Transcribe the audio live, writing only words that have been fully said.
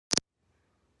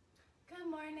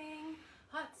morning,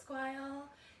 hot squile,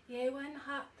 Yewen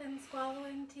hot than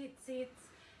swallowing teat seats,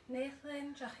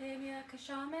 Nathan Cheximiya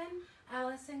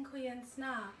Allison Queen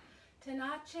Sna,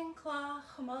 Tinachin Claw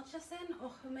Humulchasin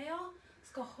Ochumeo,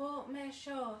 Skoho Me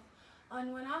Show,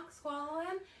 Onwanok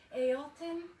Swallowin,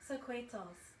 Eoltin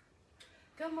Sequatals.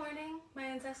 Good morning, my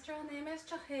ancestral name is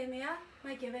Cheximiya,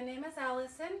 my given name is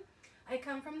Allison. I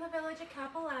come from the village of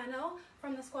Capilano,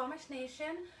 from the Squamish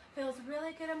Nation. Feels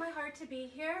really good in my heart to be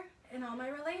here and all my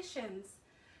relations.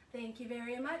 Thank you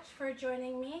very much for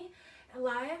joining me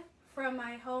live from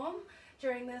my home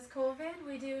during this COVID.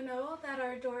 We do know that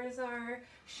our doors are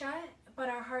shut, but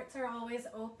our hearts are always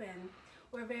open.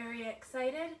 We're very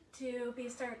excited to be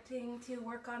starting to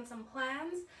work on some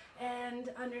plans and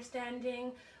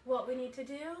understanding what we need to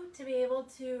do to be able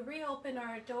to reopen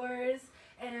our doors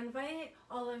and invite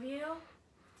all of you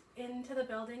into the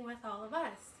building with all of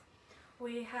us.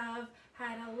 We have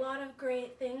had a lot of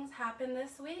great things happen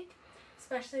this week,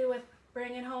 especially with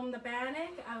bringing home the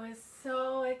bannock. I was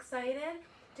so excited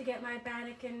to get my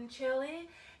bannock in chili,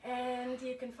 and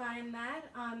you can find that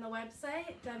on the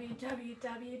website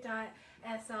www.slcc.ca.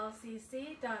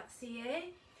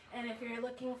 And if you're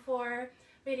looking for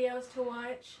videos to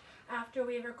watch after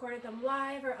we've recorded them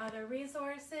live or other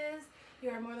resources, you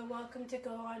are more than welcome to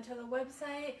go onto the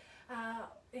website,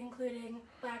 including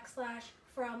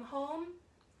 /from home,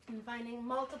 and finding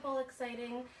multiple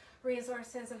exciting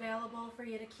resources available for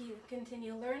you to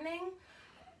continue learning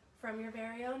from your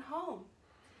very own home.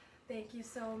 Thank you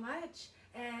so much.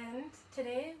 And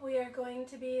today we are going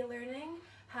to be learning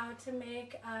how to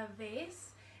make a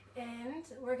vase, and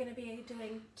we're going to be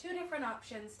doing two different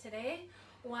options today.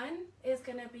 One is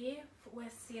going to be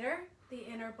with cedar, the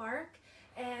inner bark,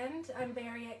 and I'm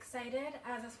very excited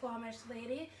as a Squamish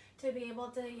lady to be able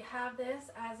to have this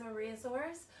as a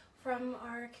resource from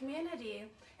our community,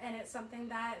 and it's something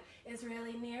that is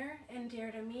really near and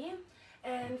dear to me.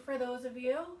 And for those of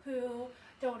you who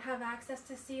don't have access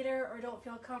to cedar or don't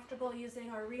feel comfortable using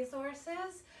our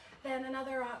resources, then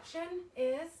another option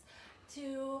is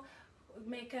to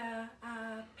make a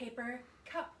paper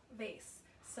cup vase.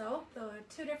 So the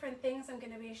two different things I'm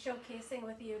going to be showcasing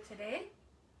with you today.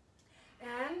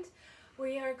 And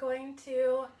we are going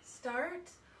to start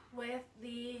with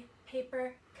the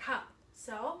paper cup.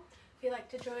 So if you'd like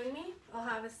to join me, I'll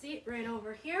have a seat right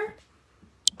over here.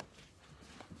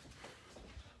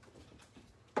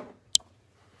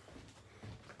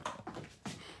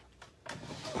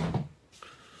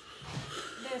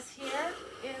 This here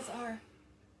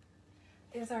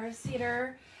is our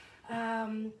cedar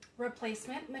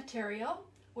replacement material,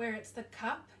 where it's the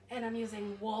cup, and I'm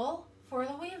using wool for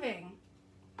the weaving.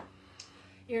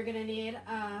 You're going to need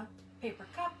a paper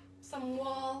cup, some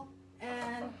wool,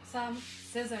 and some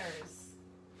scissors.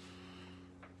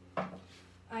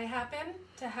 I happen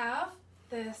to have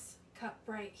this cup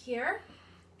right here,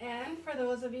 and for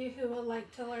those of you who would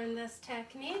like to learn this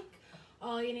technique,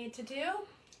 all you need to do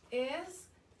is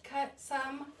cut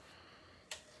some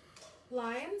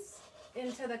lines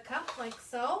into the cup like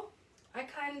so. I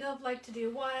kind of like to do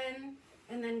one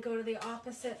and then go to the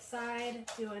opposite side,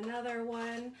 do another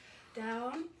one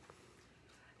down,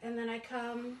 and then I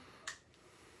come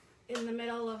in the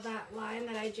middle of that line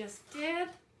that I just did,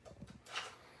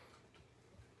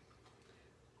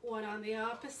 one on the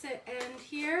opposite end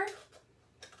here,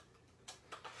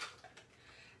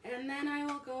 and then I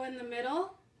will go in the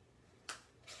middle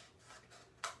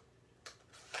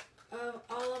of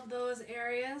all of those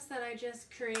areas that I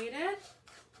just created,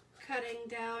 cutting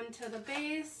down to the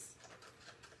base,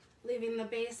 leaving the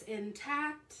base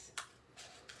intact.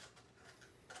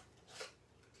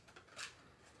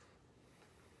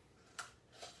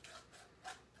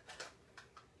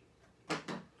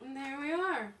 And there we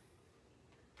are.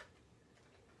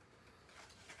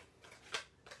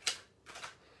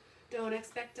 Don't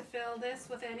expect to fill this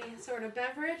with any sort of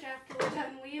beverage after we're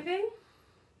done weaving.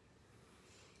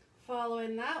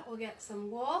 Following that, we'll get some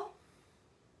wool.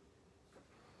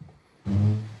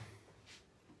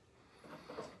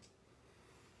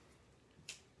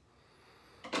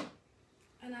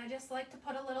 And I just like to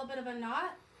put a little bit of a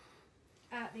knot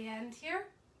at the end here.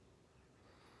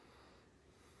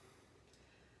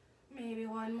 Maybe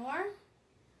one more.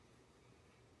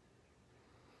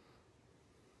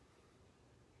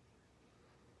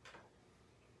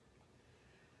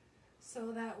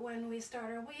 So that when we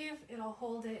start our weave, it'll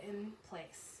hold it in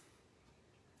place.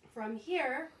 From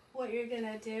here, what you're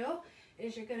gonna do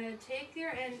is you're gonna take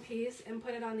your end piece and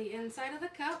put it on the inside of the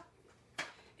cup,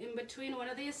 in between one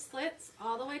of these slits,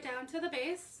 all the way down to the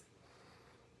base.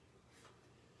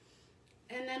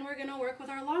 And then we're gonna work with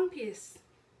our long piece.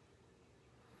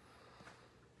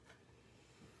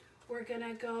 we're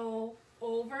gonna go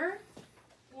over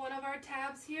one of our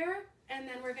tabs here, and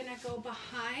then we're gonna go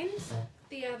behind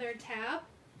the other tab,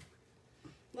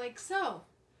 like so.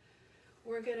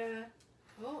 We're gonna,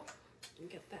 oh,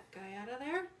 get that guy out of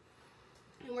there.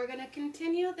 And we're gonna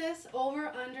continue this over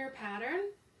under pattern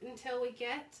until we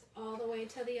get all the way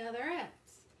to the other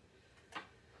ends. I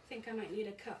think I might need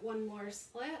to cut one more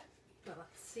slit, but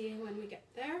let's see when we get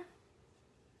there.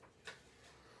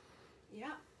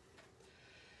 Yeah.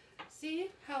 See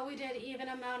how we did even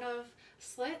amount of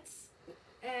slits?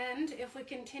 And if we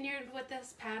continued with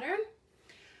this pattern,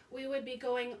 we would be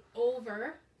going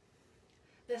over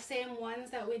the same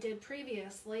ones that we did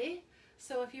previously.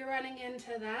 So if you're running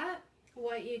into that,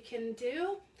 what you can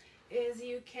do is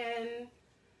you can,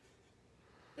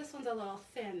 this one's a little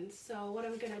thin, so what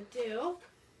I'm gonna do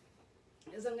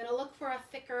is I'm gonna look for a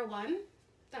thicker one.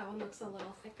 That one looks a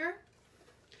little thicker.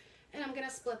 And I'm gonna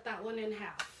split that one in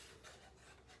half.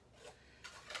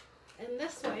 And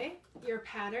this way, your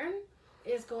pattern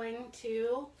is going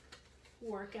to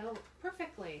work out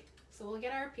perfectly. So we'll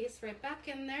get our piece right back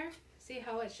in there. See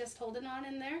how it's just holding on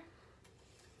in there?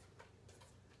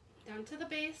 Down to the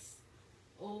base,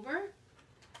 over,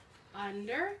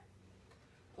 under,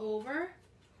 over,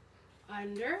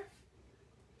 under,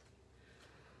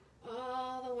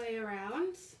 all the way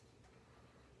around.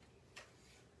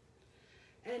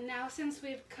 And now since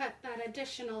we've cut that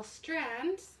additional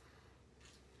strand,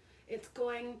 it's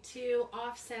going to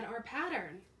offset our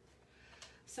pattern.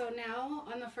 So now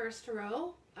on the first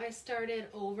row, I started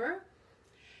over,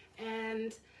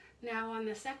 and now on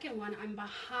the second one, I'm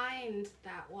behind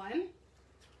that one.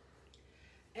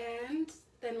 And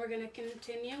then we're gonna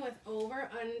continue with over,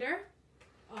 under,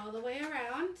 all the way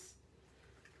around.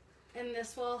 And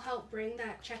this will help bring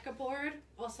that checkerboard,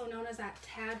 also known as that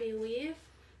tabby weave,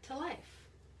 to life.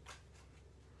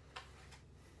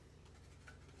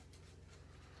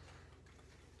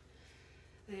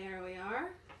 There we are.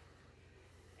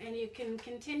 And you can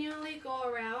continually go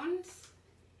around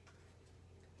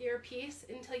your piece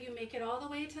until you make it all the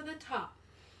way to the top.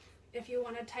 If you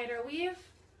want a tighter weave,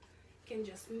 you can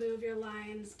just move your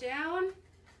lines down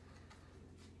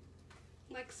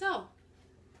like so.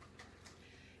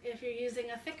 If you're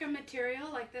using a thicker material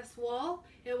like this wool,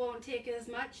 it won't take as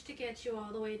much to get you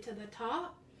all the way to the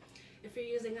top. If you're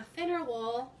using a thinner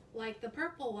wool like the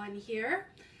purple one here,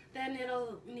 then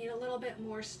it'll need a little bit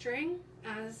more string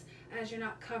as you're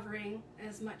not covering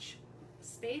as much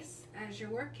space as you're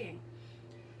working.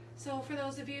 So for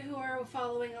those of you who are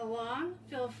following along,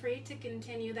 feel free to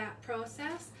continue that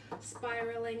process,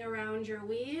 spiraling around your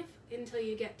weave until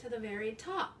you get to the very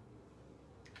top.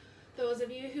 Those of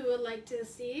you who would like to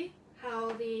see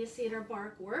how the cedar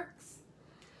bark works,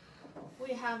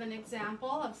 we have an example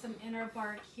of some inner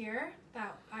bark here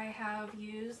that I have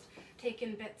used,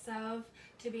 taken bits of,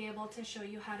 to be able to show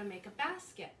you how to make a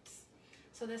basket.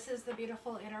 So this is the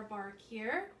beautiful inner bark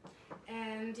here,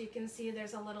 and you can see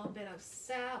there's a little bit of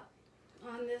sap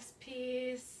on this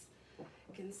piece.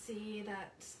 You can see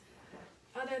that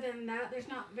other than that, there's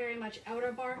not very much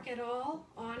outer bark at all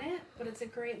on it, but it's a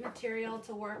great material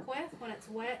to work with. When it's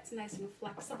wet, it's nice and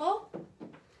flexible,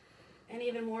 and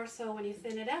even more so when you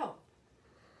thin it out,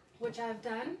 which I've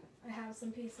done. I have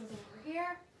some pieces over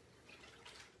here.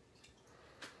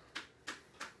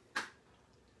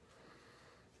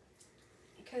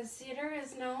 Because cedar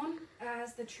is known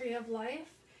as the tree of life,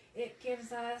 it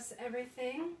gives us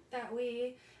everything that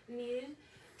we need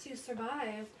to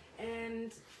survive,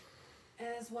 and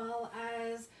as well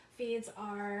as feeds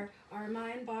our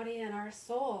mind, body, and our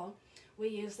soul. We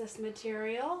use this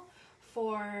material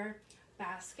for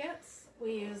baskets,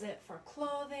 we use it for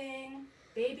clothing,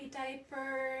 baby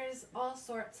diapers, all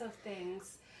sorts of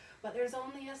things. But there's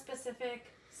only a specific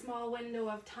small window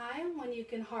of time when you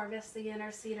can harvest the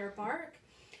inner cedar bark,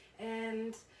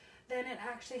 and then it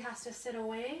actually has to sit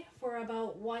away for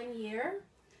about 1 year,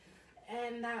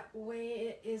 and that way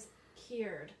it is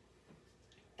cured.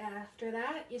 After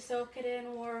that, you soak it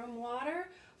in warm water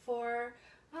for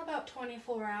about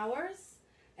 24 hours,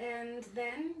 and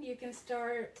then you can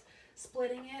start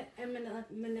splitting it and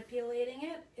manipulating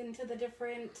it into the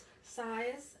different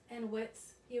size and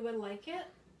widths you would like it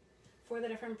for the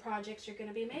different projects you're going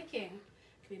to be making.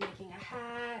 You could be making a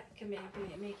hat, you can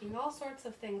be making all sorts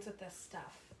of things with this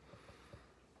stuff.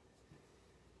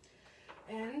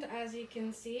 And as you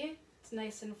can see, it's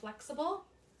nice and flexible.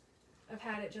 I've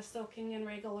had it just soaking in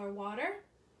regular water.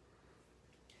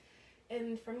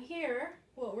 And from here,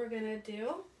 what we're going to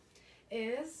do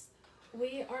is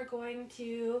we are going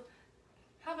to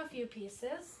have a few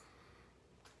pieces.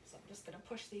 So I'm just going to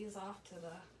push these off to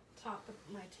the top of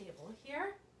my table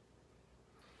here.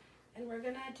 And we're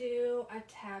gonna do a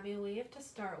tabby weave to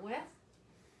start with.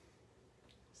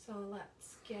 So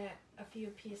let's get a few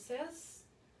pieces.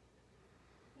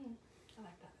 I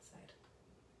like that side.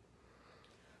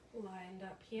 Lined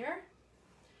up here.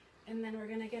 And then we're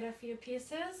gonna get a few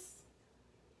pieces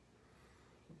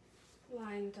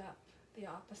lined up the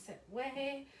opposite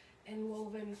way and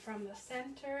woven from the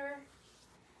center,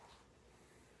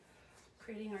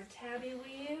 creating our tabby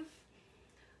weave.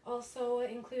 Also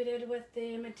included with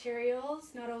the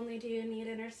materials, not only do you need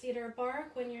inner cedar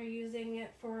bark when you're using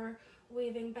it for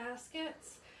weaving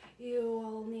baskets, you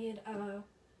will need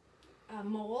a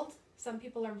mold. Some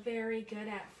people are very good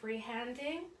at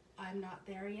freehanding. I'm not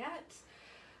there yet.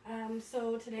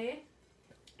 So today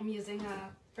I'm using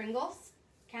a Pringles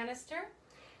canister,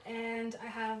 and I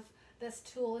have this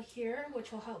tool here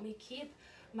which will help me keep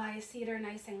my cedar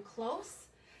nice and close,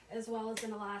 as well as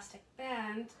an elastic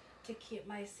band to keep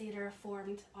my cedar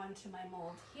formed onto my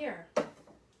mold here.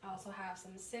 I also have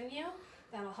some sinew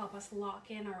that'll help us lock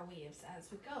in our weaves as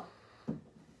we go.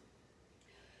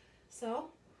 So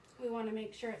we want to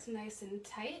make sure it's nice and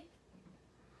tight.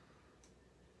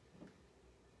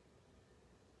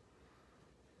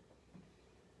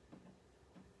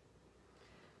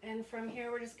 And from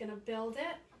here we're just going to build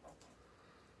it.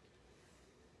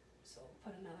 So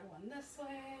we'll put another one this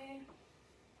way.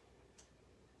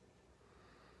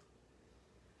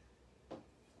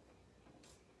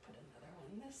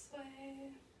 This way.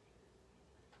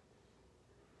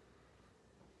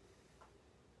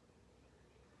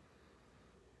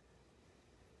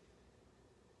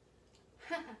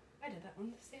 I did that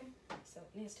one the same. So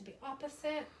it needs to be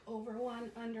opposite, over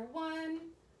one, under one.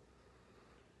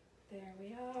 There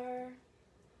we are.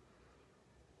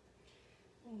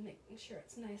 We'll making sure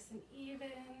it's nice and even.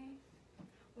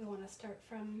 We want to start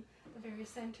from the very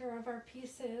center of our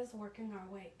pieces, working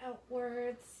our way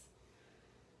outwards.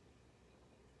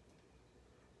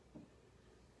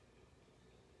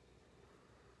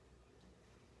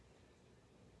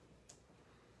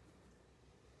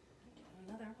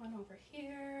 Another one over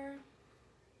here.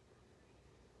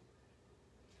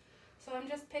 So I'm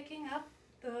just picking up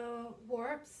the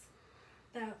warps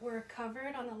that were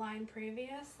covered on the line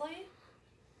previously.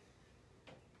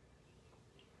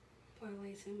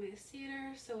 Lacing my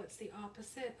cedar so it's the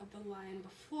opposite of the line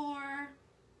before.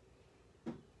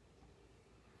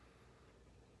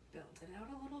 Build it out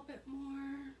a little bit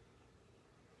more.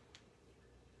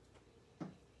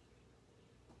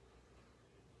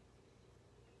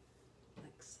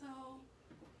 So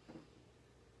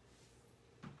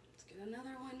let's get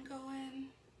another one going.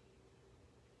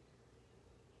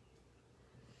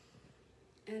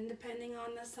 And depending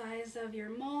on the size of your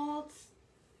molds,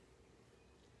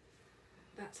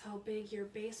 that's how big your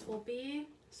base will be.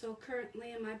 So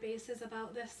currently my base is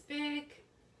about this big.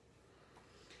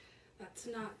 That's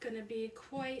not going to be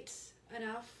quite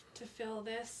enough to fill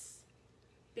this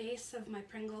base of my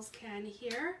Pringles can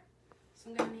here. So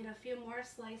I'm going to need a few more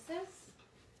slices.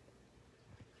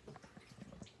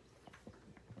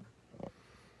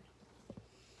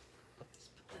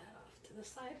 To the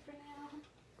side for now.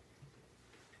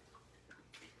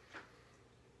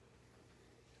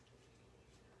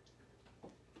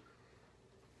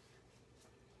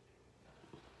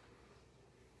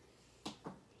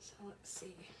 So let's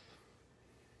see.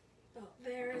 About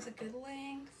there is a good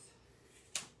length.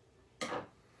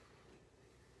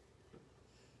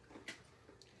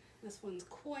 This one's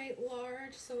quite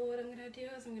large, so what I'm going to do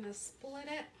is I'm going to split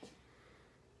it.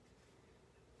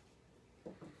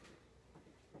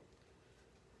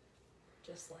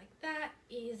 Just like that,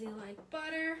 easy like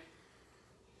butter.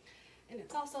 And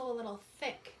it's also a little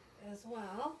thick as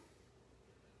well.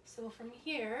 So from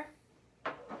here,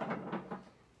 you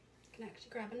can actually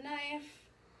grab a knife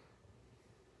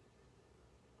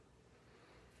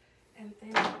and thin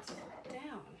it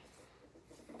down.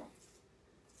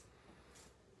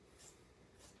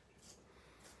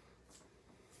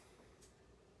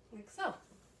 Like so.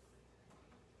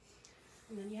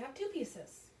 And then you have two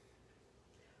pieces.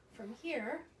 From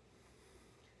here,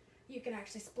 you can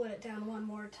actually split it down one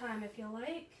more time if you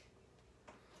like.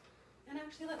 And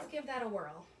actually, let's give that a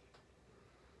whirl.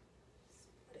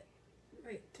 Split it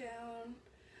right down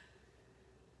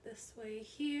this way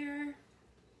here.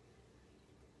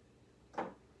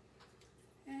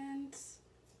 And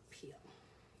peel.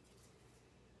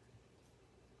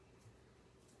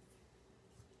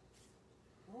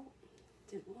 Oh,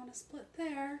 didn't want to split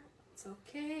there. It's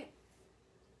okay.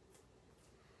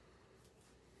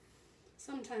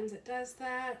 Sometimes it does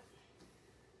that,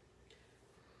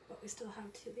 but we still have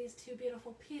these two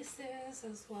beautiful pieces,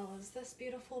 as well as this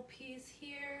beautiful piece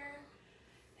here.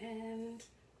 And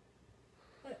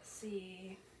let's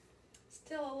see,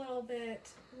 still a little bit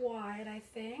wide, I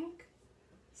think.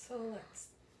 So let's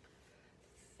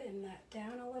thin that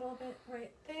down a little bit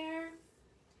right there.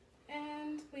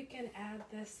 And we can add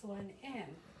this one in.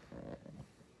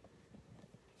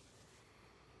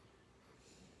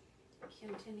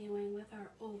 Continuing with our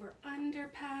over-under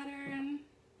pattern.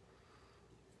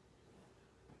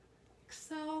 Like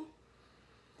so.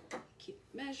 Keep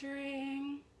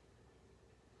measuring.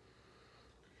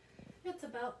 It's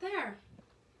about there.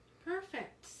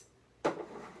 Perfect.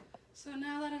 So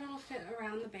now that it'll fit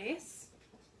around the base,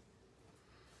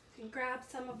 you can grab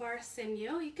some of our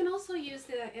sinew. You can also use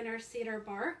the inner cedar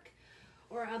bark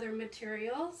or other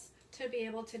materials to be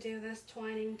able to do this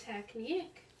twining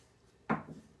technique.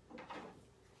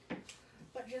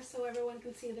 But just so everyone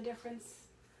can see the difference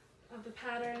of the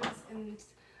patterns, and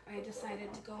I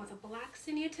decided to go with a black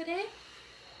sinew today.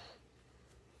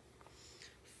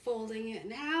 Folding it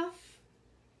in half.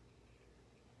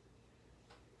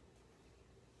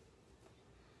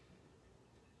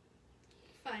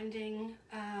 Finding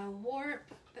a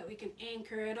warp that we can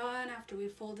anchor it on after we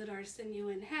folded our sinew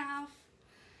in half.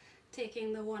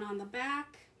 Taking the one on the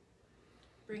back,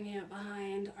 bringing it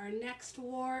behind our next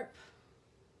warp.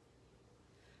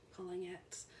 Pulling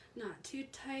it not too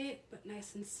tight, but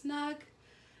nice and snug.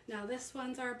 Now this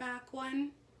one's our back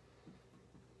one.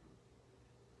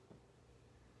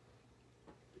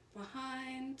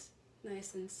 Behind,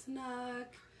 nice and snug.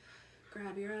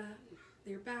 Grab your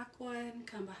back one,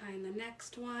 come behind the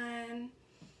next one,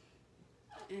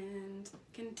 and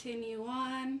continue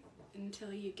on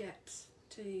until you get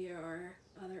to your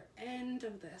other end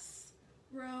of this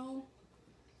row.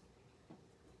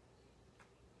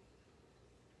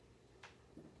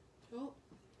 Oh,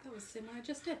 that was the same one I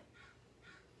just did.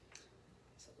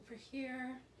 So over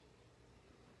here,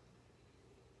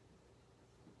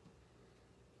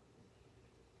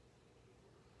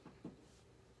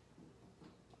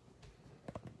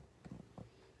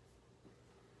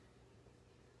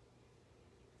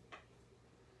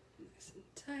 nice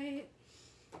and tight.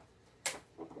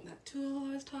 That tool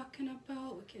I was talking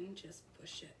about, we can just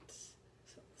push it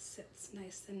so it sits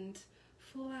nice and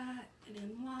flat and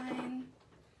in line.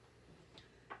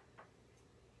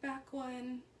 Back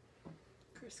one,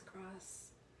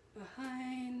 crisscross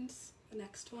behind the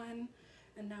next one,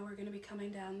 and now we're going to be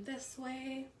coming down this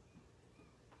way,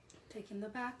 taking the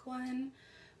back one,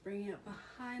 bringing it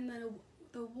behind the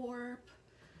warp,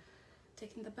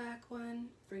 taking the back one,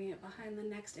 bringing it behind the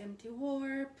next empty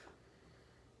warp,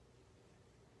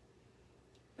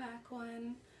 back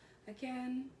one,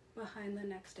 again, behind the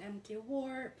next empty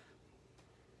warp.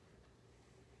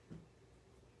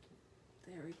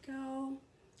 There we go.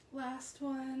 Last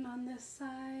one on this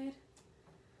side.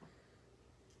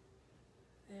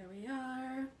 There we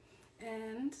are.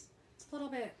 And it's a little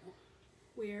bit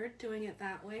weird doing it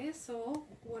that way, so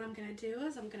what I'm going to do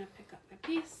is I'm going to pick up my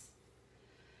piece.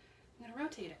 I'm going to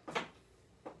rotate it.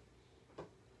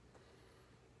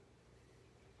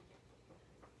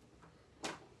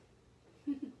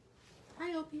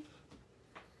 Hi, Opie.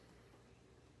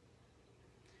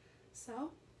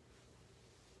 So,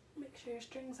 make sure your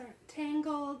strings aren't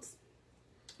tangled.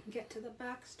 Get to the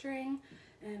back string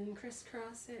and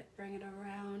crisscross it, bring it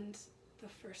around the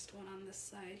first one on this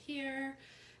side here.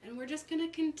 And we're just going to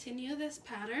continue this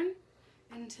pattern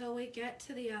until we get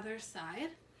to the other side.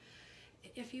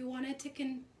 If you wanted to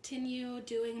continue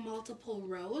doing multiple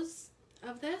rows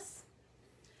of this,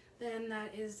 then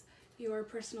that is your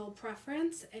personal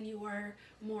preference and you are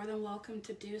more than welcome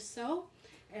to do so.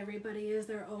 Everybody is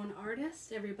their own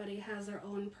artist, everybody has their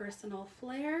own personal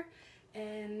flair,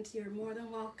 and you're more than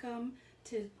welcome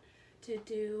to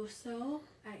do so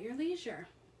at your leisure.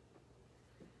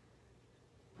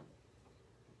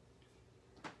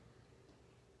 I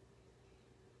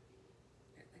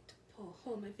like to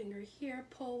hold my finger here,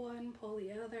 pull one, pull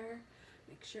the other,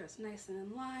 make sure it's nice and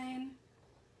in line.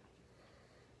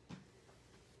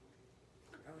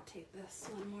 Rotate this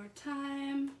one more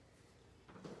time.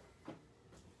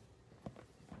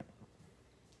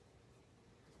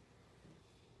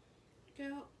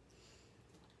 Go.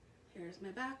 Here's my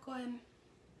back one.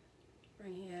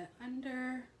 Bringing it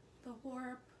under the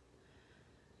warp.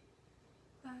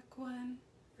 Back one.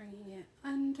 Bringing it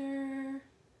under.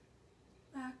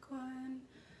 Back one.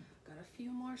 Got a few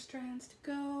more strands to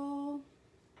go.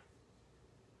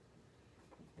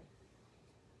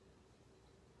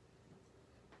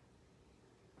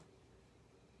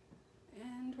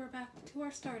 And we're back to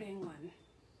our starting one.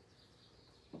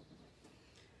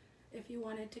 If you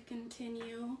wanted to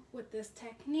continue with this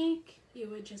technique, you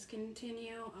would just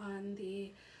continue on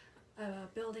the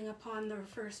building upon the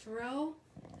first row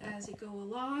as you go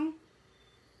along.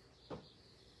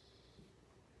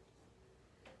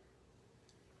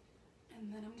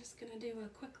 And then I'm just going to do a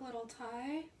quick little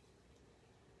tie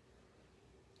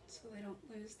so they don't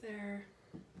lose their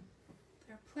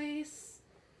place.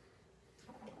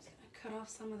 I'm just going to cut off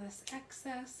some of this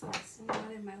excess so it's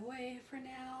not in my way for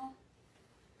now.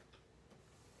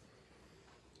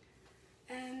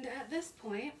 And at this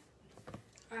point,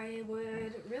 I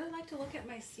would really like to look at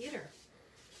my cedar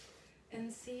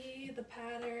and see the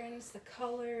patterns, the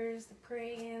colors, the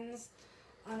grains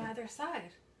on either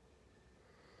side.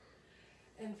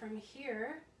 And from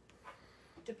here,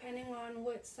 depending on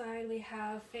which side we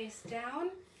have face down,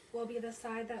 will be the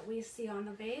side that we see on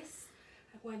the vase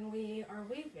when we are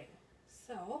weaving.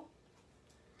 So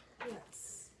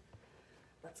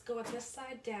let's go with this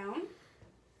side down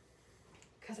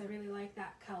because I really like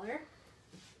that color.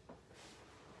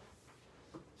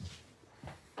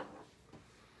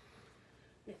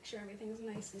 Make sure everything's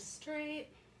nice and straight.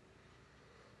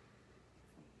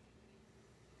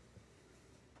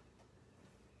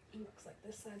 It looks like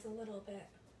this side's a little bit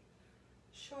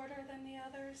shorter than the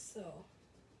others, so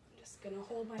I'm just going to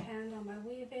hold my hand on my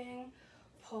weaving,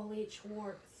 pull each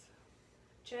warp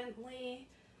gently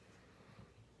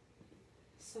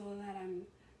so that I'm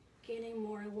gaining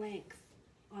more length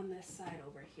on this side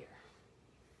over here.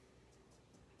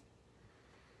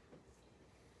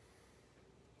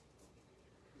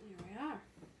 There we are.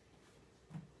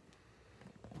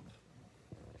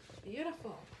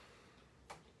 Beautiful.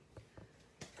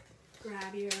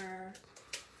 Grab your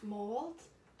mold.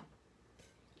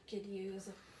 You could use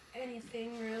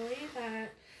anything really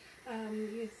that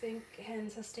you think can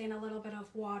sustain a little bit of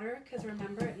water, because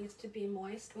remember it needs to be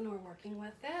moist when we're working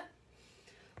with it.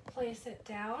 Place it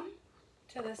down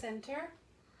to the center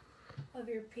of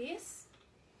your piece,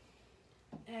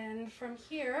 and from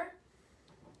here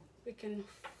we can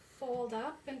fold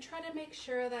up and try to make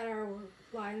sure that our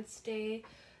lines stay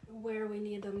where we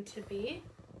need them to be.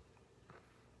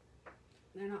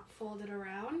 They're not folded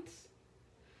around.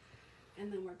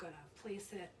 And then we're going to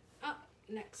place it up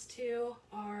next to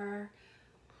our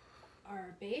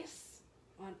base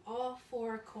on all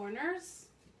four corners.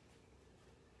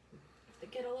 If they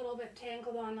get a little bit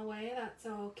tangled on the way, that's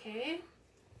okay.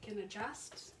 You can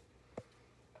adjust.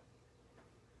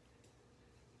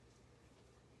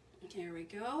 Here we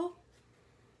go.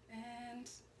 And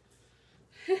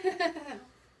I'm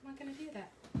not going to do that.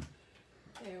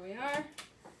 There we are.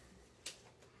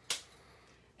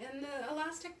 And the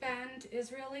elastic band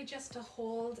is really just to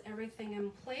hold everything in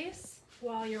place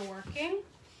while you're working.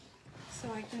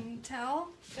 So I can tell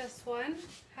this one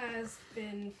has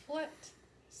been flipped.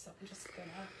 So I'm just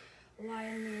gonna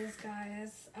line these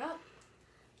guys up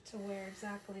to where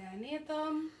exactly I need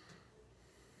them.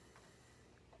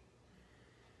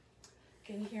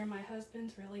 You can hear my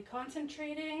husband's really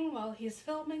concentrating while he's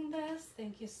filming this.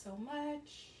 Thank you so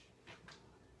much.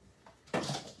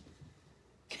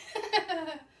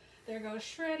 There goes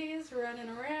Shreddy's running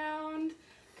around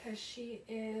because she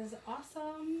is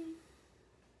awesome.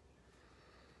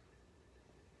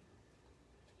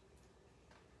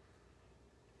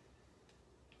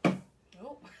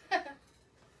 Oh.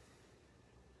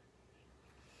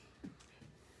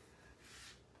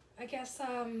 I guess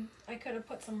I could have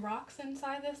put some rocks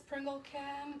inside this Pringle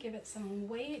can, give it some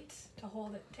weight to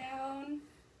hold it down.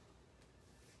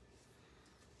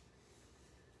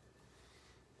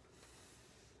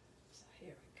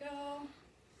 Go.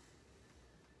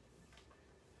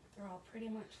 They're all pretty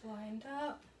much lined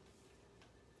up.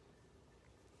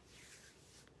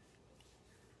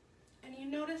 And you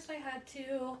noticed I had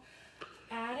to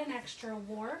add an extra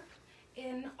warp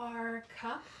in our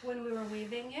cup when we were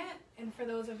weaving it. And for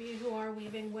those of you who are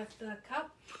weaving with the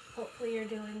cup, hopefully you're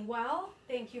doing well.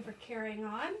 Thank you for carrying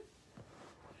on.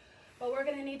 But we're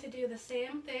going to need to do the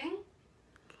same thing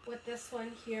with this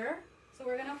one here. So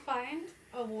we're going to find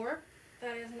a warp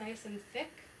that is nice and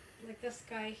thick, like this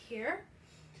guy here.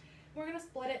 We're going to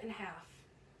split it in half.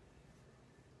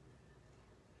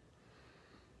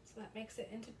 So that makes it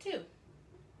into two.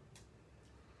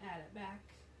 Add it back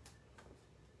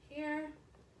here.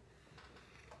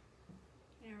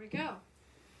 There we go.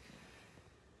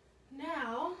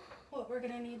 Now, what we're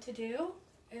going to need to do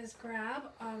is grab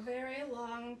a very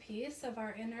long piece of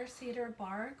our inner cedar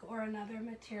bark or another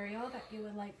material that you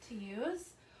would like to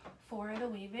use for the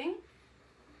weaving,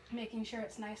 making sure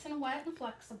it's nice and wet and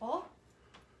flexible.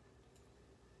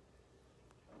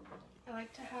 I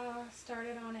like to have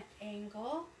started on an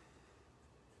angle,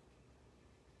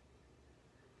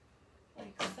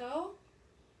 like so.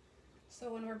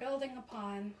 So when we're building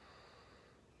upon,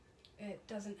 it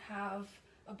doesn't have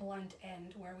a blunt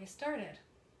end where we started.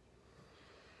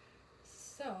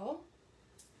 So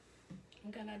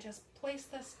I'm gonna just place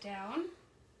this down,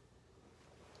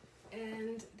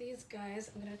 and these guys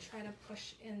I'm gonna try to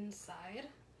push inside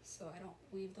so I don't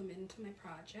weave them into my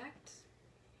project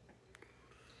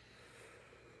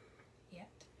yet.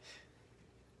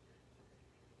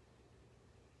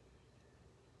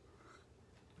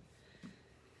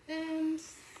 And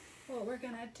what we're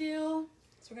gonna do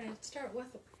is we're gonna start with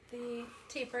the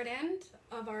tapered end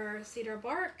of our cedar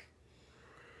bark,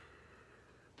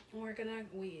 and we're gonna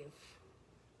weave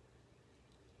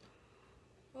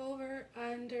over,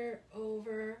 under,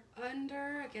 over,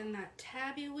 under. Again, that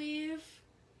tabby weave,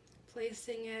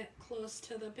 placing it close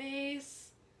to the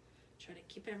base. Try to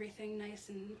keep everything nice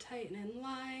and tight and in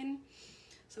line.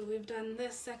 So we've done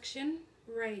this section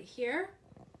right here,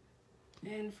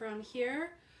 and from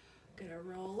here, gonna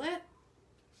roll it.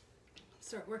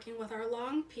 Start working with our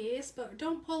long piece, but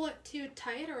don't pull it too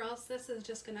tight or else this is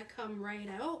just gonna come right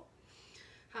out.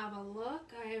 Have a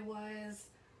look, I was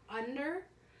under,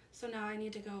 so now I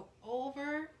need to go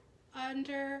over,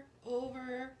 under,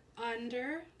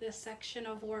 this section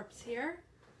of warps here.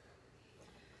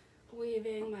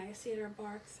 Weaving my cedar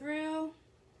bark through.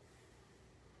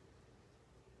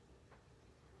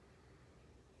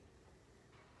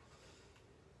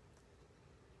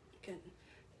 You can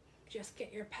just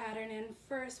get your pattern in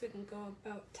first. We can go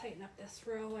about tighten up this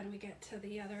row when we get to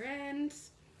the other end.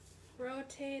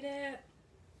 Rotate it.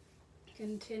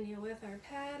 Continue with our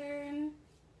pattern.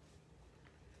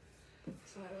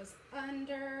 So I was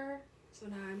under, so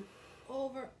now I'm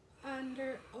over,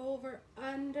 under, all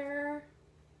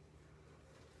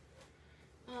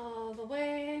the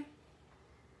way.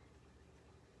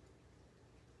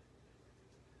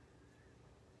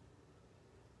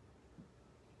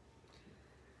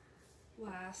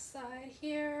 Last side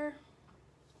here,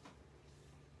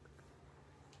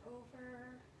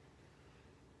 over,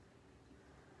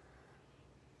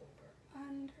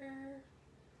 under,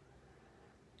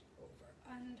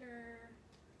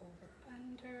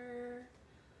 under,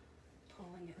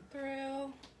 pulling it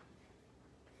through,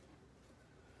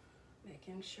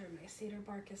 making sure my cedar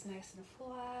bark is nice and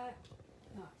flat,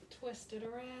 not twisted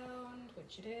around,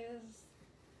 which it is.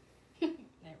 There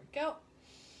we go.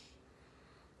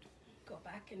 Go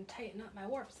back and tighten up my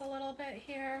warps a little bit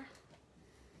here.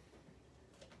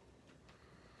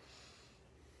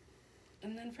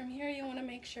 And then from here you want to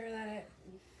make sure that it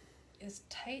is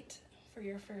tight for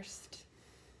your first,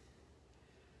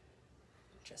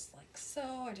 just like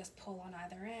so. I just pull on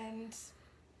either end,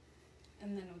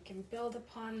 and then we can build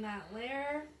upon that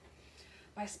layer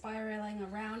by spiraling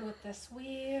around with this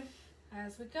weave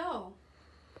as we go.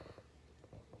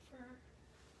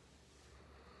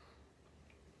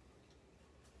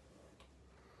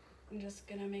 I'm just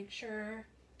gonna make sure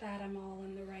that I'm all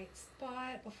in the right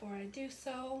spot before I do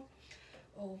so.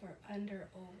 Over, under,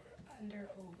 under,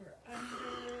 over,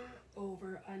 under,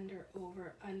 over, under,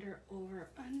 over, under, over,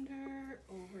 under,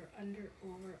 over, under,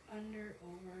 over, under,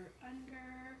 over.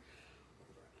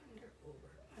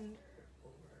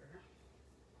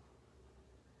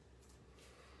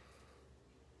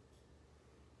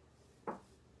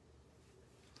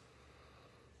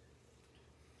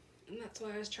 And that's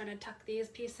why I was trying to tuck these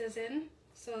pieces in.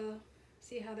 So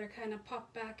see how they're kind of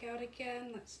popped back out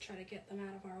again? Let's try to get them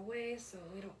out of our way so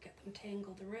we don't get them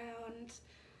tangled around.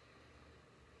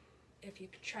 If you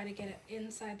could try to get it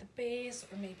inside the base,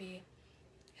 or maybe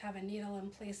have a needle and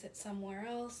place it somewhere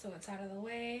else so it's out of the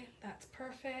way, that's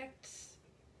perfect.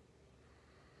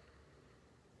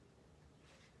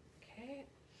 Okay,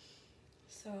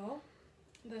 so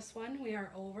this one we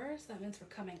are over, so that means we're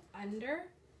coming under.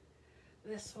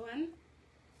 This one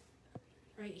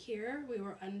right here we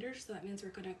were under, so that means we're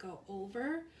going to go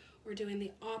over. We're doing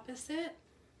the opposite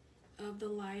of the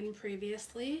line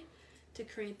previously to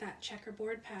create that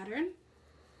checkerboard pattern.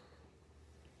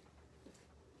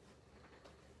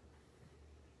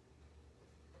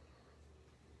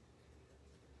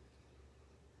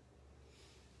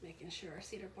 Making sure our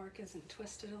cedar bark isn't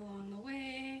twisted along the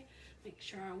way. Make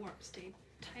sure our warps stay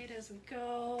tight as we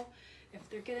go. If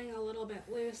they're getting a little bit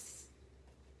loose,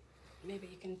 maybe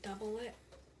you can double it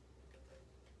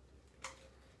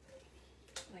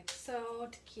like so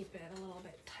to keep it a little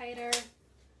bit tighter.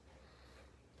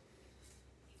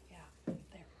 Yeah, there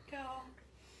we go.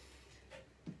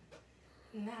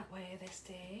 And that way they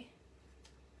stay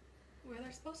where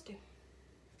they're supposed to.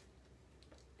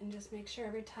 And just make sure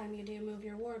every time you do move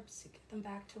your warps, you get them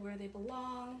back to where they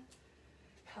belong.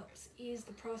 Helps ease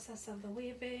the process of the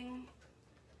weaving.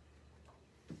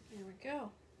 There we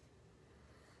go.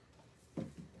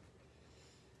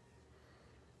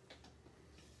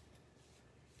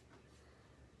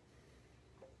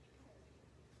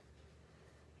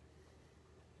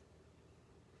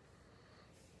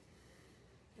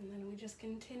 just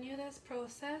continue this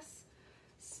process,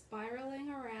 spiraling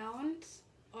around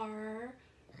our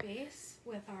base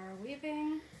with our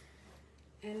weaving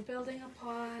and building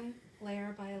upon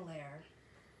layer by layer.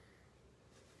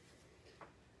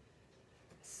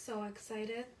 So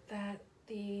excited that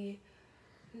the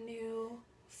new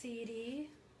CD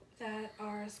that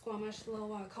our Squamish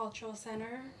Lil'wat Cultural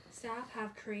Centre staff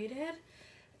have created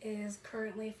is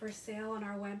currently for sale on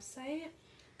our website.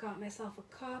 Got myself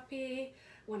a copy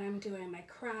when I'm doing my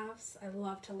crafts. I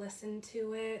love to listen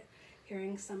to it,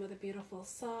 hearing some of the beautiful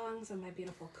songs of my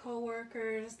beautiful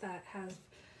co-workers that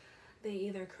they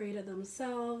either created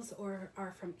themselves or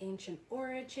are from ancient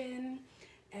origin,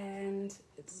 and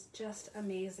it's just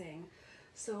amazing.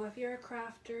 So if you're a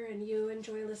crafter and you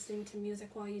enjoy listening to music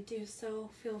while you do so,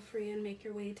 feel free and make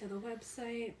your way to the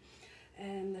website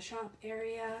and the shop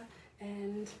area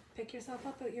and pick yourself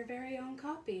up with your very own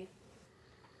copy.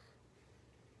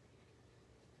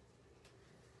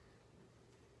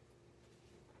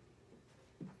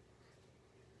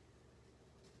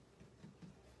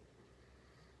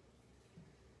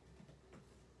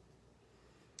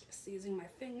 Just using my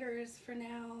fingers for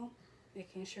now,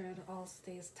 making sure it all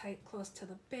stays tight close to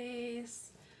the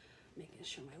base, making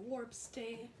sure my warps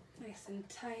stay nice and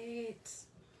tight.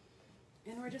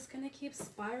 And we're just going to keep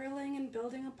spiraling and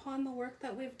building upon the work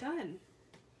that we've done.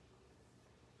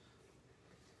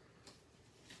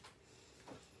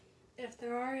 If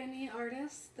there are any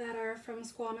artists that are from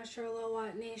Squamish or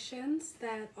Lil'wat nations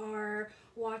that are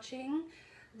watching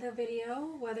the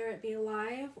video, whether it be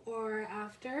live or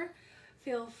after,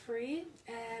 feel free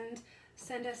and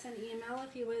send us an email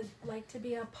if you would like to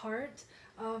be a part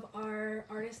of our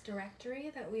artist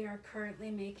directory that we are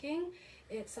currently making.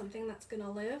 It's something that's going to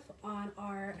live on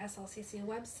our SLCC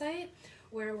website,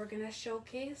 where we're going to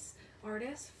showcase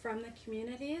artists from the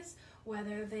communities,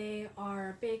 whether they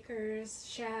are bakers,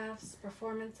 chefs,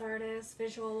 performance artists,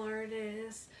 visual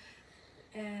artists,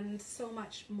 and so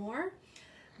much more,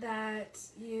 that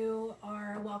you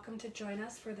are welcome to join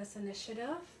us for this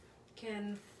initiative. You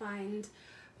can find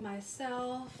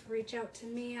myself, reach out to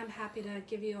me. I'm happy to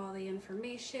give you all the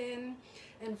information.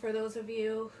 And for those of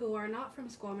you who are not from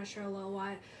Squamish or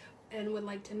Lil'wat and would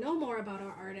like to know more about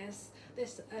our artists,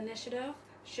 this initiative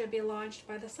should be launched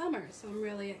by the summer. So I'm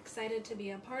really excited to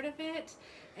be a part of it,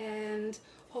 and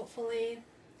hopefully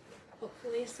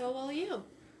so will you.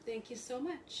 Thank you so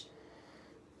much.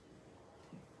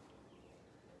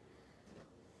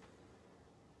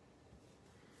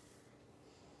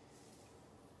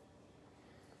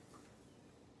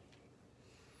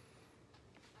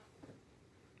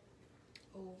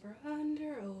 Over,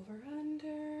 under, over,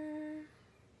 under.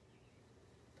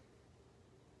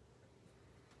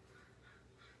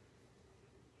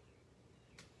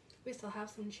 We still have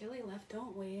some chili left,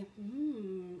 don't we?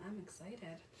 I'm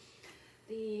excited.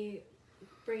 The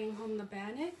bringing home the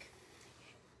bannock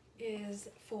is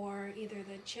for either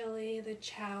the chili, the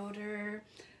chowder,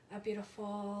 a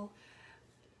beautiful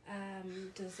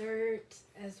dessert,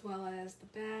 as well as the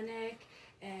bannock.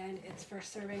 And it's for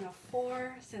serving of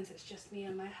 4, since it's just me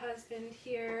and my husband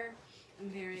here. I'm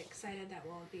very excited that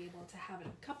we'll be able to have it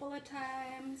a couple of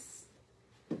times.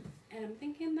 And I'm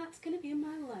thinking that's going to be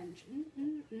my lunch.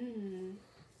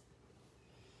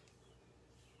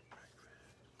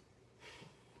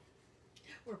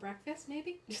 Or breakfast,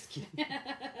 maybe? Just kidding.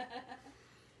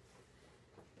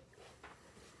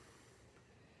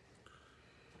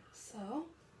 So,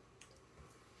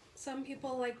 some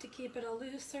people like to keep it a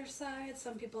looser side.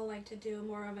 Some people like to do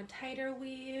more of a tighter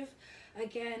weave.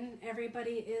 Again,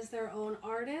 everybody is their own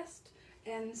artist,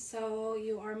 and so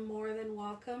you are more than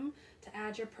welcome to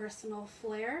add your personal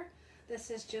flair.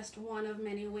 This is just one of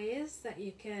many ways that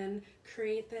you can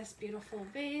create this beautiful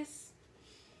vase.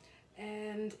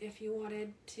 And if you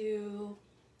wanted to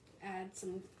add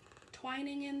some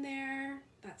twining in there,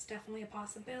 that's definitely a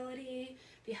possibility.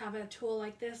 If you have a tool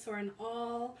like this or an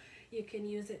awl, you can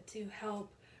use it to help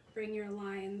bring your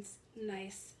lines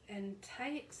nice and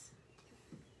tight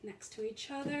next to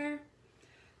each other,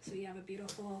 so you have a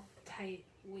beautiful tight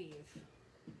weave.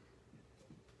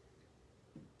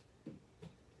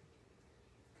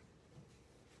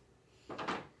 So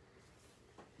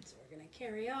we're going to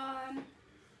carry on.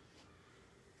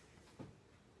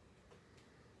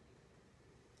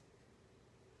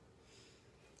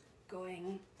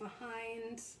 Going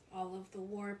behind all of the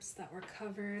warps that were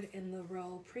covered in the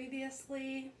row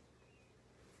previously.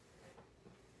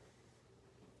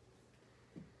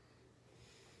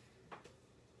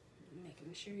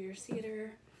 Making sure your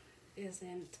cedar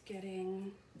isn't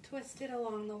getting twisted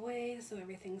along the way, so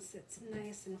everything sits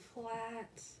nice and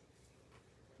flat.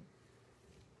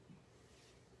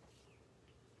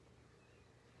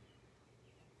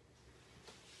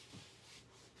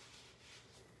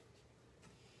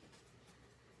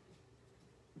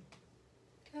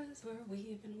 'Cause we're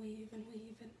weaving, weaving,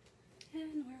 weaving,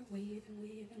 and we're weaving,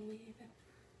 weaving, weaving.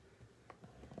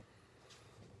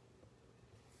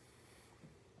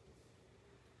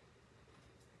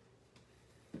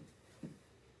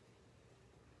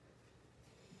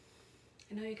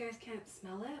 I know you guys can't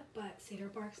smell it, but cedar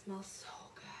bark smells so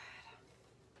good.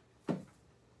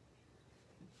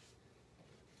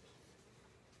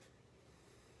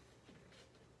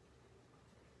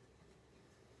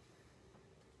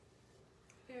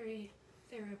 Very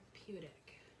therapeutic.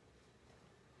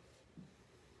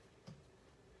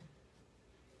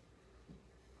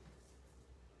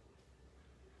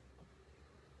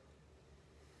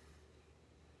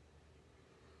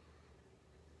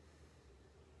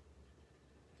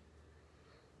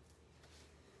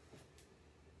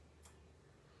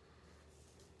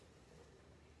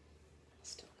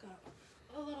 Still got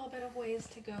a little bit of ways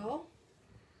to go.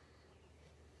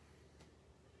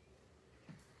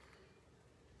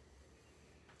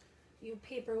 You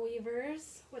paper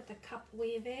weavers with the cup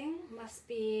weaving must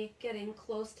be getting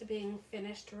close to being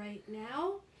finished right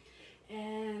now,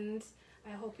 and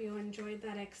I hope you enjoyed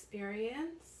that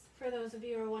experience. For those of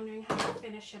you who are wondering how to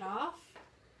finish it off,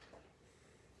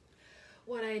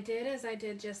 what I did is I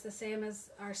did just the same as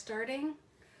our starting,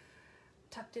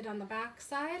 tucked it on the back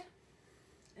side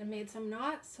and made some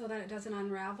knots so that it doesn't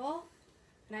unravel,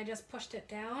 and I just pushed it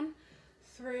down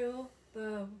through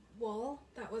the wool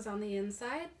that was on the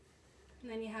inside. And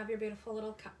then you have your beautiful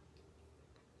little cup.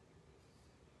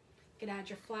 You can add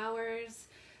your flowers,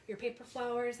 your paper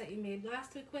flowers that you made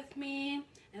last week with me,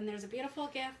 and there's a beautiful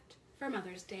gift for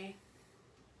Mother's Day.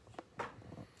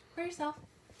 For yourself.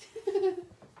 Or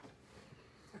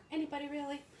anybody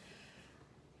really.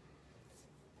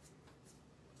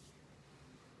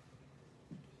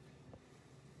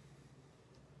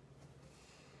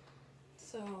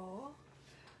 So,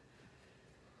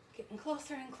 getting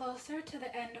closer and closer to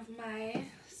the end of my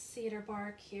cedar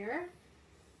bark here.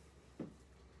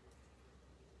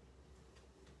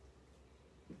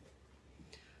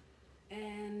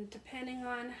 And depending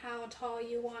on how tall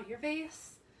you want your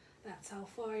vase, that's how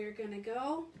far you're going to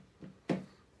go.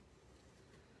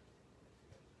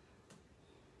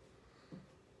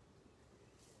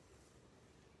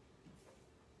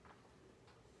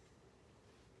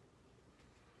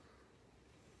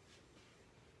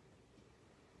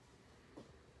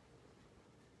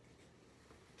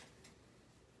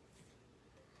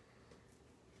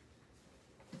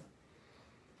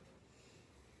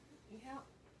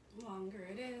 Longer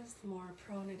it is, the more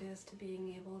prone it is to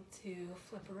being able to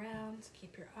flip around, so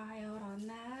keep your eye out on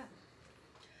that.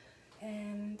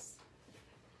 And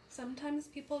sometimes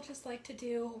people just like to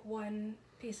do one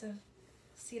piece of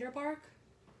cedar bark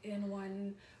in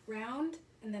one round,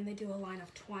 and then they do a line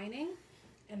of twining,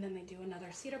 and then they do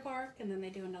another cedar bark, and then they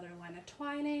do another line of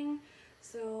twining.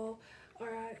 So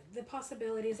the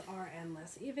possibilities are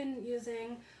endless. Even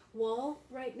using wool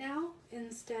right now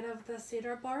instead of the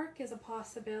cedar bark is a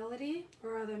possibility,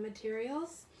 or other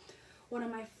materials. One of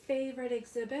my favorite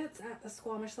exhibits at the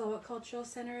Squamish Lil'wat Cultural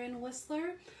Centre in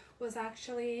Whistler was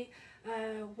actually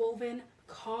a woven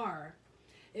car.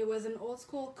 It was an old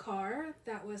school car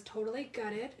that was totally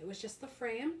gutted. It was just the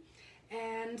frame,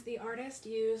 and the artist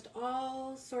used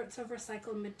all sorts of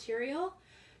recycled material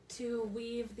to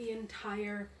weave the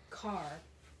entire car.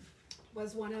 It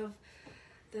was one of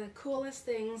the coolest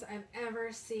things I've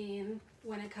ever seen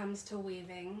when it comes to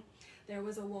weaving. There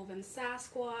was a woven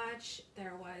Sasquatch,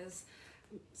 there was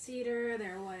cedar,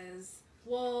 there was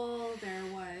wool, there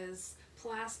was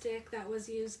plastic that was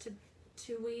used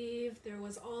to weave, there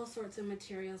was all sorts of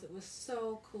materials. It was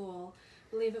so cool.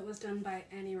 I believe it was done by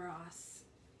Annie Ross.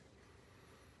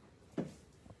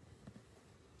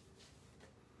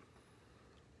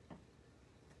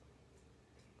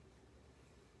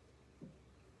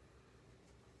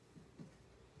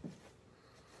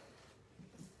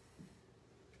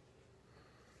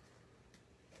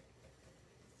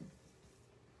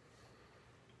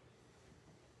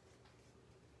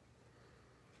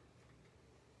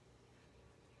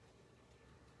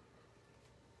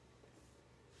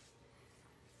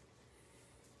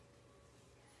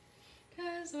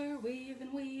 Cause we're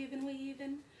weaving, weaving,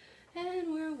 weaving,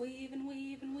 and we're weaving,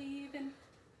 weaving, weaving.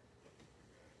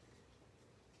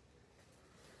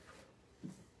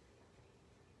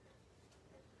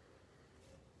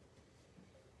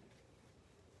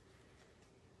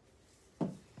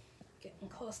 Getting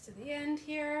close to the end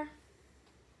here.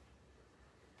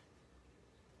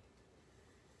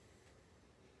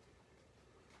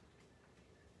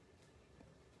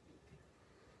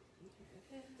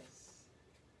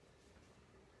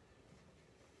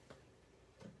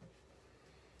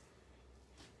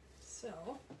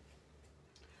 So,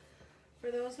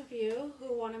 for those of you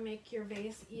who want to make your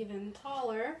vase even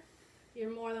taller,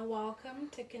 you're more than welcome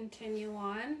to continue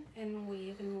on and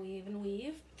weave and weave and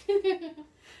weave.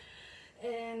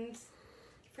 And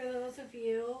for those of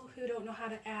you who don't know how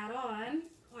to add on,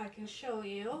 I can show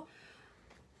you.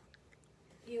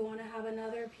 You want to have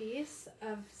another piece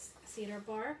of cedar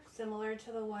bark similar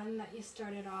to the one that you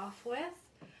started off with,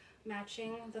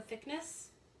 matching the thickness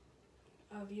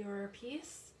of your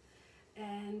piece,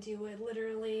 and you would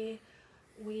literally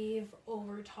weave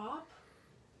over top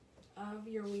of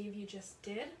your weave you just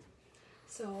did.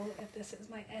 So if this is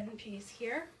my end piece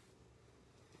here,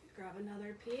 grab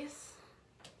another piece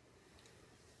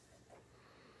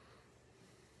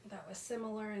that was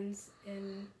similar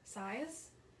in size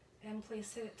and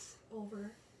place it over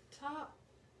top,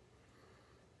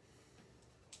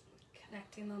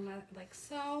 connecting them like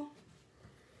so,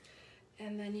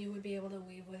 and then you would be able to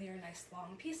weave with your nice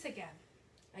long piece again.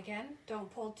 Again,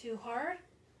 don't pull too hard,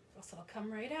 or else it'll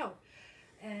come right out.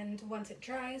 And once it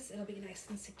dries, it'll be nice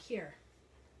and secure.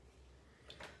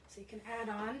 So you can add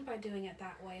on by doing it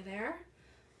that way there,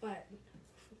 but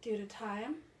due to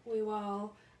time, we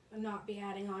will not be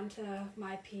adding on to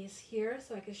my piece here,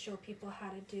 so I can show people how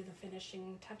to do the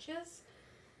finishing touches.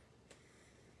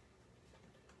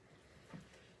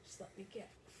 Just let me get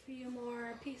a few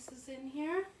more pieces in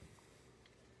here.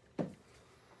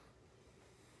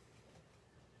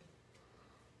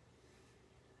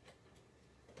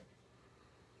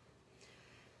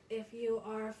 If you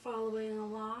are following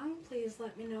along, please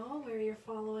let me know where you're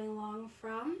following along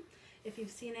from. If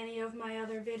you've seen any of my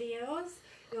other videos,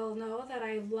 you'll know that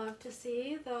I love to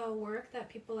see the work that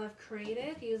people have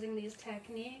created using these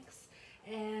techniques,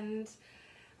 and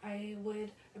I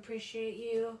would appreciate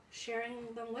you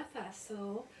sharing them with us.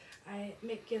 So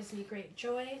it gives me great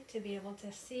joy to be able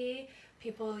to see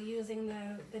people using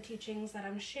the teachings that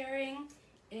I'm sharing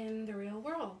in the real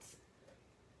world.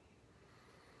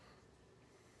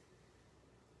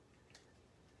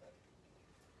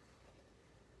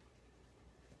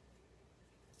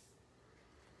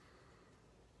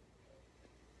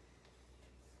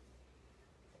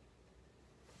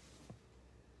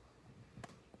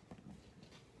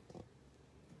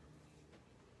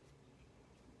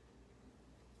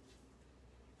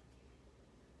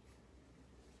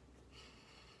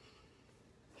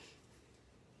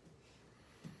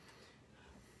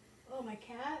 Oh, my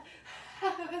cat.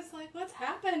 I was like, what's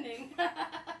happening?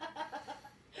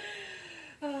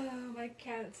 Oh, my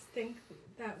cats think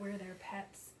that we're their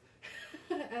pets,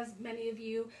 as many of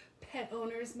you pet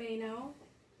owners may know.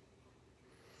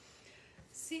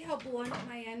 See how blunt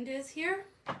my end is here?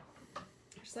 I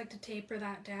just like to taper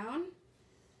that down.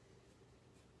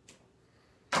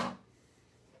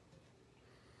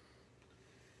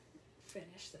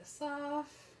 Finish this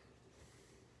off.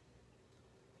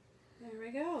 There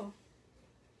we go.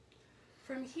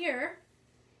 From here,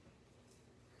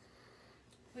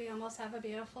 we almost have a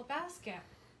beautiful basket.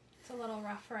 It's a little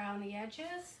rough around the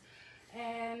edges,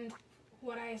 and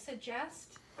what I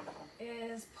suggest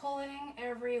is pulling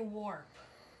every warp.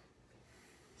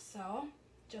 So,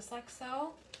 just like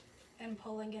so, and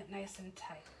pulling it nice and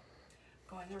tight.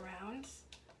 Going around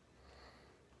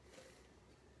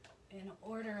in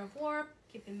order of warp,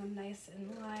 keeping them nice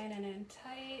in line and in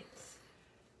tight.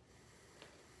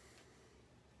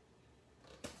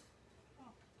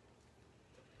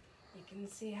 You can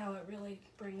see how it really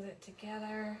brings it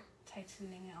together,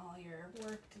 tightening all your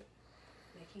work,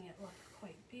 making it look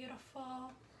quite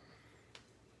beautiful.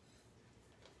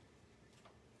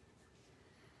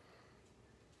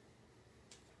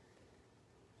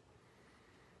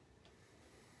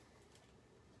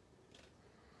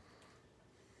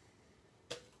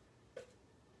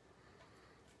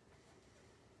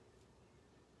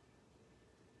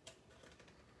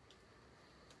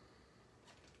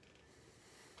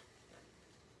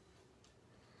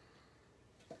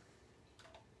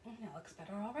 That looks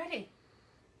better already.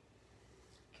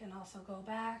 You can also go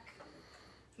back,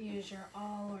 use your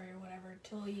awl or whatever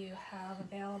tool you have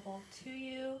available to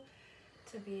you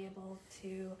to be able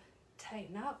to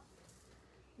tighten up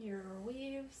your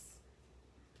weaves.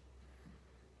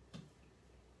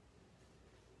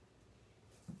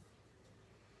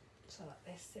 So that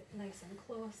they sit nice and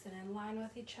close and in line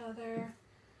with each other.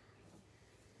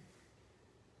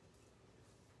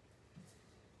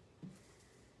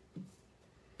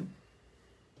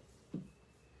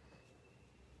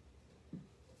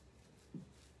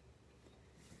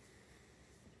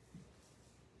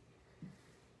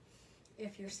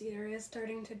 If your cedar is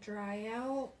starting to dry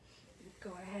out,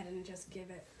 go ahead and just give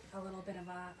it a little bit of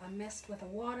a mist with a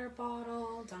water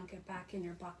bottle, dunk it back in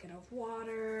your bucket of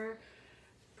water,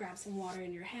 grab some water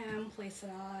in your hand, place it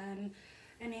on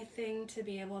anything to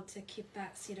be able to keep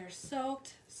that cedar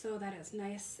soaked so that it's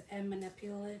nice and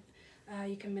manipulate.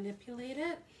 You can manipulate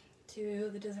it to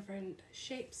the different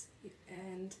shapes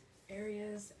and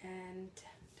areas and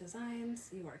designs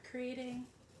you are creating.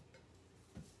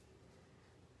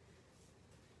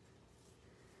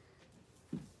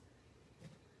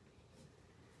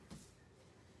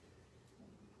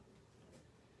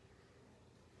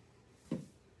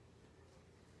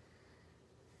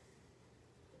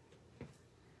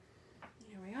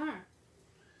 Here we are.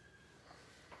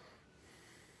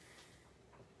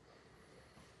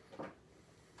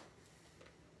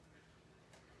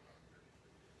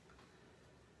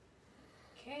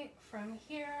 Okay, from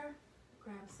here,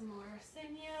 grab some more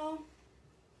sinew.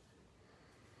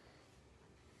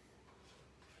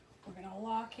 We're going to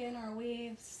lock in our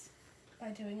weaves by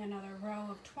doing another row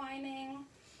of twining.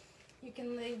 You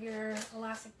can leave your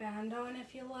elastic band on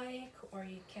if you like, or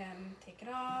you can take it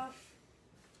off.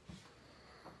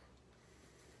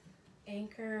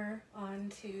 Anchor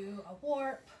onto a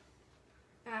warp.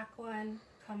 Back one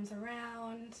comes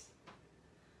around.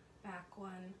 Back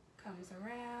one comes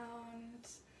around.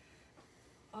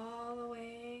 All the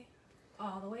way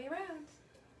around.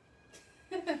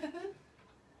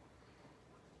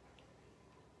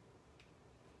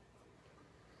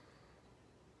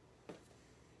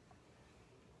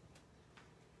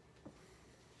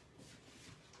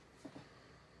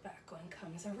 Back one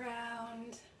comes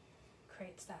around,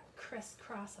 creates that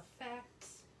crisscross effect.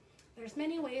 There's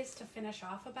many ways to finish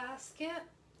off a basket,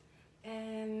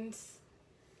 and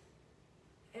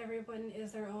everyone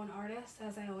is their own artist,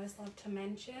 as I always love to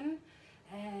mention,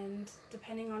 and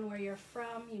depending on where you're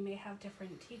from, you may have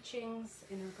different teachings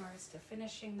in regards to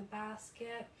finishing the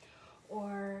basket,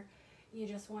 or you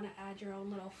just want to add your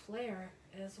own little flair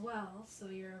as well, so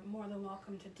you're more than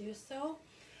welcome to do so.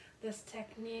 This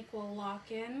technique will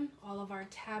lock in all of our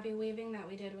tabby weaving that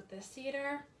we did with the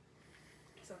cedar,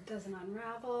 so it doesn't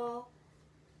unravel.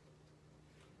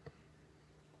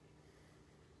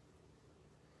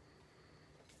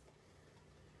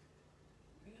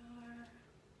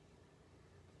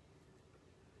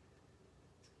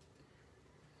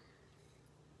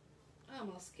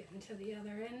 Almost getting to the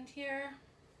other end here,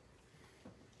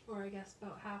 or I guess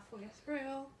about halfway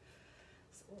through.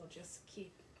 So we'll just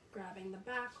keep grabbing the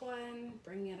back one,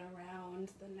 bring it around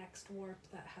the next warp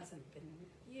that hasn't been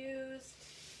used,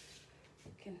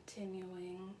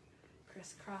 continuing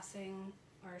crisscrossing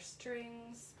our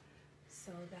strings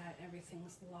so that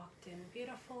everything's locked in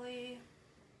beautifully,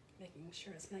 making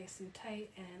sure it's nice and tight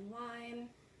and in line.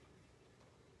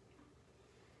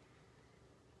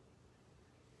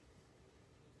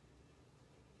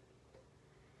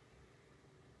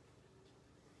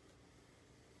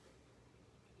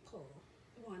 Pull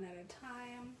one at a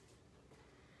time.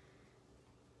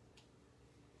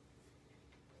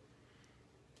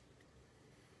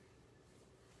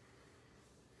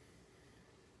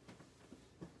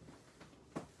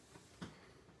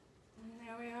 And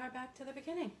there we are, back to the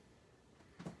beginning.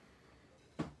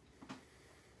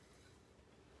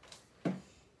 Try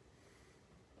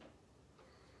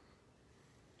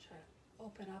to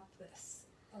open up this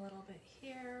a little bit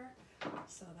here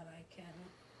so that I can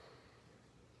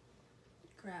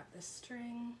grab the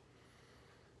string,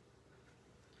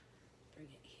 bring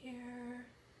it here,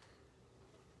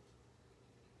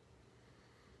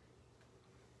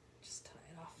 just tie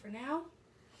it off for now,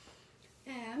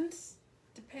 and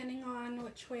depending on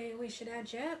which way we should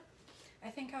edge it, I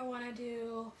think I want to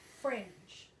do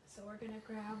fringe. So we're going to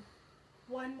grab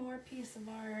one more piece of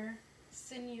our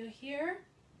sinew here,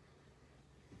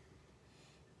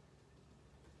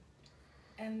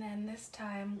 and then this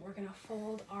time we're going to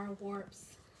fold our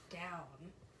warps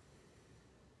down,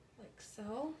 like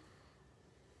so.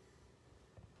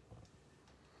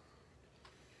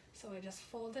 So I just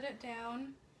folded it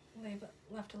down,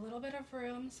 left a little bit of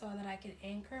room so that I can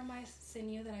anchor my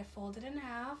sinew that I folded in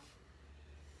half.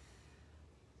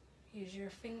 Use your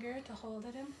finger to hold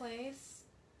it in place.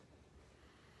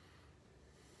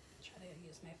 Try to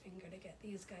use my finger to get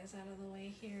these guys out of the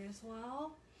way here as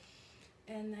well.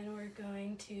 And then we're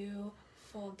going to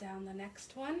fold down the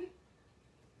next one.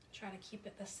 Try to keep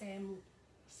it the same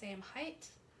height.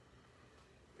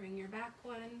 Bring your back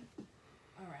one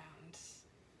around.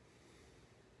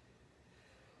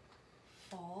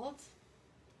 Fold.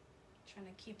 Trying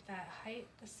to keep that height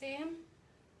the same.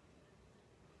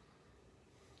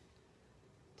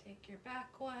 Take your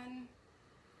back one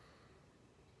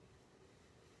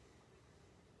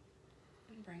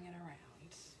and bring it around.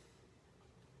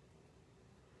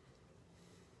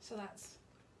 So that's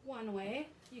one way.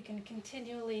 You can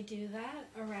continually do that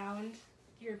around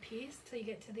your piece till you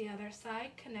get to the other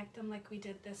side. Connect them like we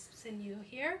did this sinew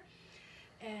here,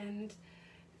 and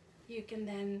you can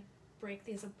then break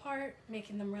these apart,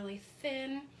 making them really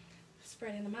thin,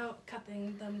 spreading them out,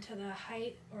 cutting them to the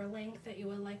height or length that you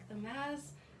would like them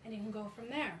as, and you can go from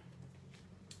there.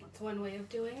 That's one way of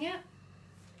doing it.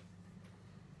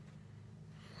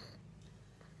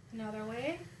 Another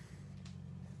way,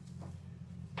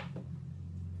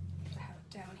 to have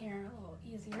it down here a little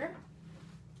easier,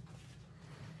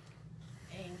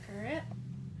 anchor it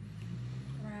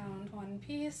around one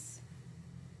piece,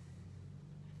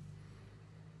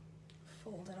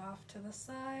 fold it off to the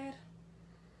side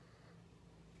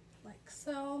like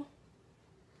so.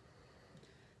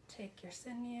 Take your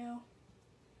sinew,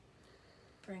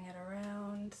 bring it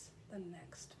around the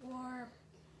next warp,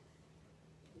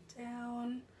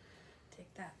 down,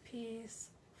 take that piece,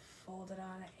 fold it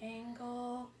on an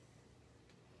angle,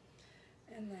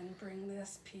 and then bring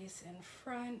this piece in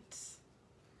front.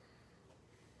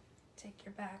 Take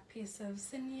your back piece of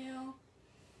sinew,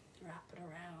 wrap it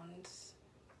around,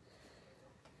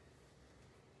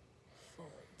 fold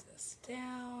this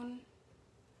down,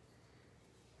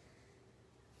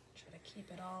 try to keep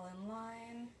it all in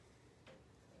line.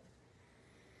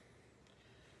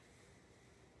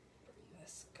 Bring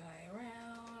this guy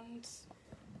around,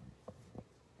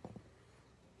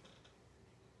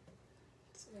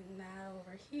 swing that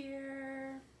over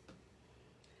here.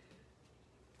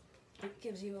 It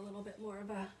gives you a little bit more of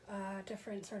a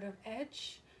different sort of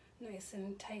edge, nice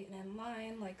and tight and in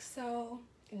line like so,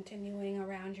 continuing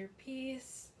around your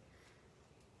piece.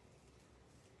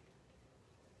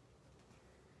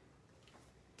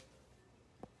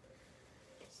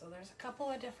 So there's a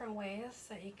couple of different ways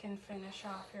that you can finish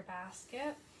off your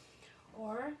basket,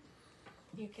 or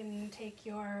you can take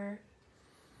your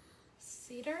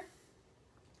cedar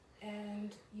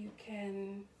and you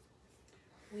can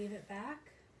weave it back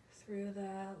through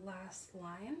the last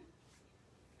line.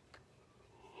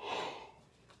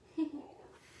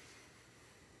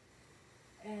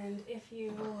 And if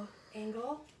you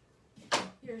angle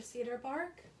your cedar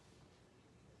bark,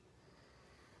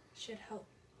 should help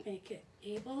make it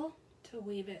able to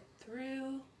weave it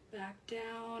through, back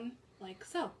down, like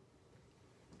so.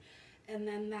 And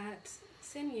then that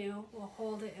sinew will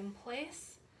hold it in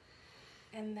place,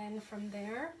 and then from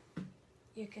there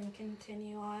you can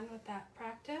continue on with that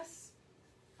practice.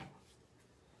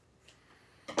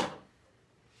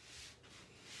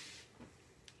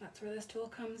 That's where this tool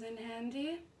comes in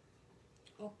handy,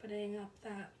 opening up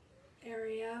that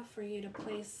area for you to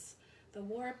place the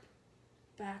warp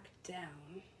back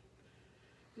down.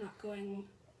 Not going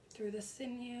through the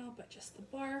sinew, but just the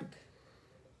bark.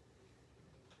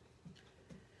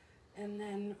 And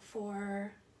then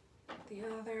for the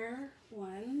other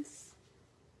ones,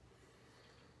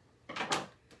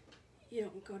 you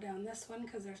don't go down this one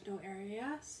because there's no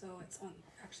area, so it's on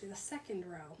actually the second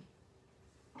row.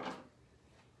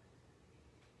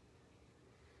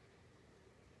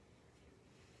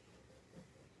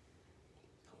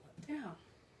 Pull it down,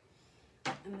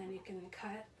 and then you can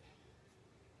cut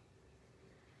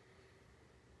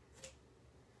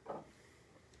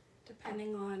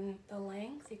depending on the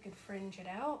length. You could fringe it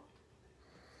out,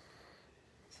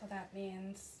 so that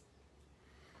means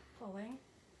pulling,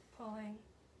 pulling,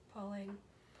 pulling,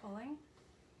 pulling.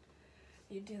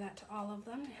 You do that to all of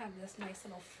them. You have this nice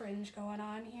little fringe going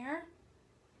on here.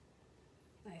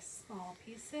 Nice small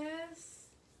pieces.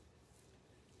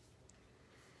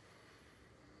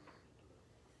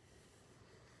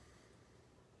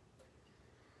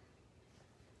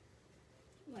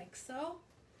 Like so.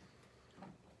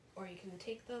 Or you can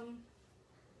take them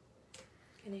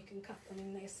and you can cut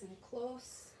them nice and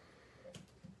close.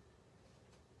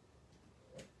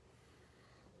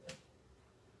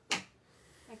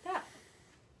 Like that.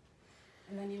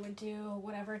 And then you would do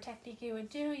whatever technique you would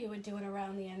do it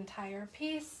around the entire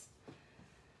piece.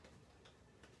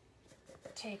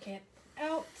 Take it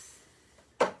out.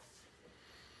 Like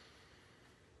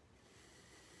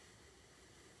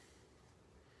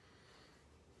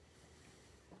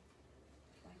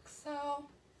so.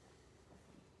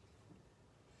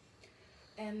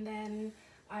 And then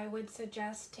I would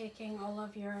suggest taking all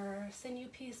of your sinew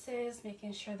pieces,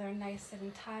 making sure they're nice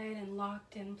and tight and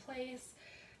locked in place,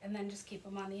 and then just keep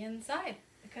them on the inside,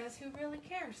 because who really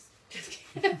cares?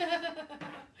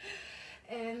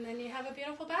 And then you have a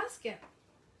beautiful basket.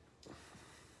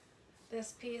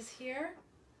 This piece here,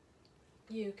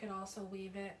 you could also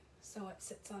weave it so it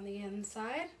sits on the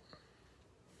inside.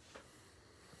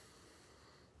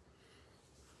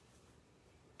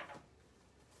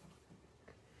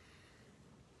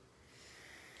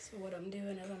 So what I'm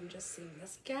doing is I'm just seeing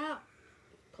this gap,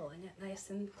 pulling it nice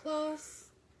and close.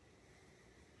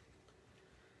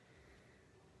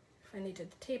 If I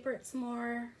needed to taper it some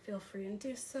more, feel free and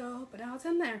do so, but now it's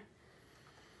in there.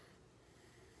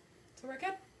 So we're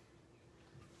good.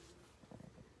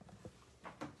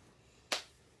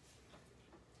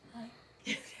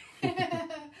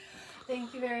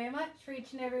 Thank you very much for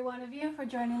each and every one of you for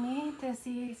joining me to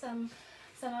see some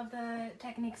of the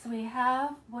techniques we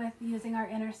have with using our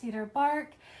inner cedar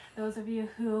bark. Those of you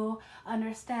who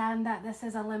understand that this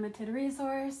is a limited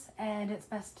resource and it's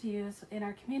best to use in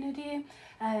our community,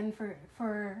 and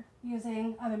for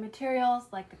using other materials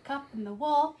like the cup and the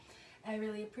wool, I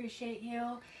really appreciate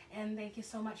you, and thank you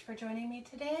so much for joining me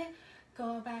today.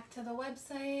 Go back to the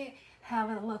website, have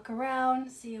a look around,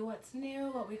 see what's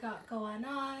new, what we got going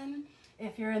on.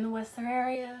 If you're in the Whistler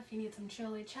area, if you need some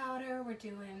chili chowder, we're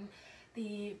doing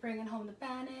the Bringing Home the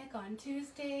Bannock on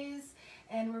Tuesdays,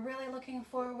 and we're really looking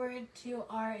forward to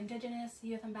our Indigenous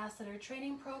Youth Ambassador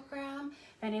Training Program.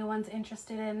 If anyone's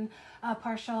interested in a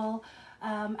partial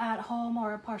at home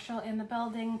or a partial in the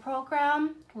building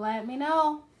program, let me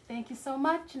know. Thank you so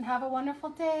much and have a wonderful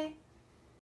day.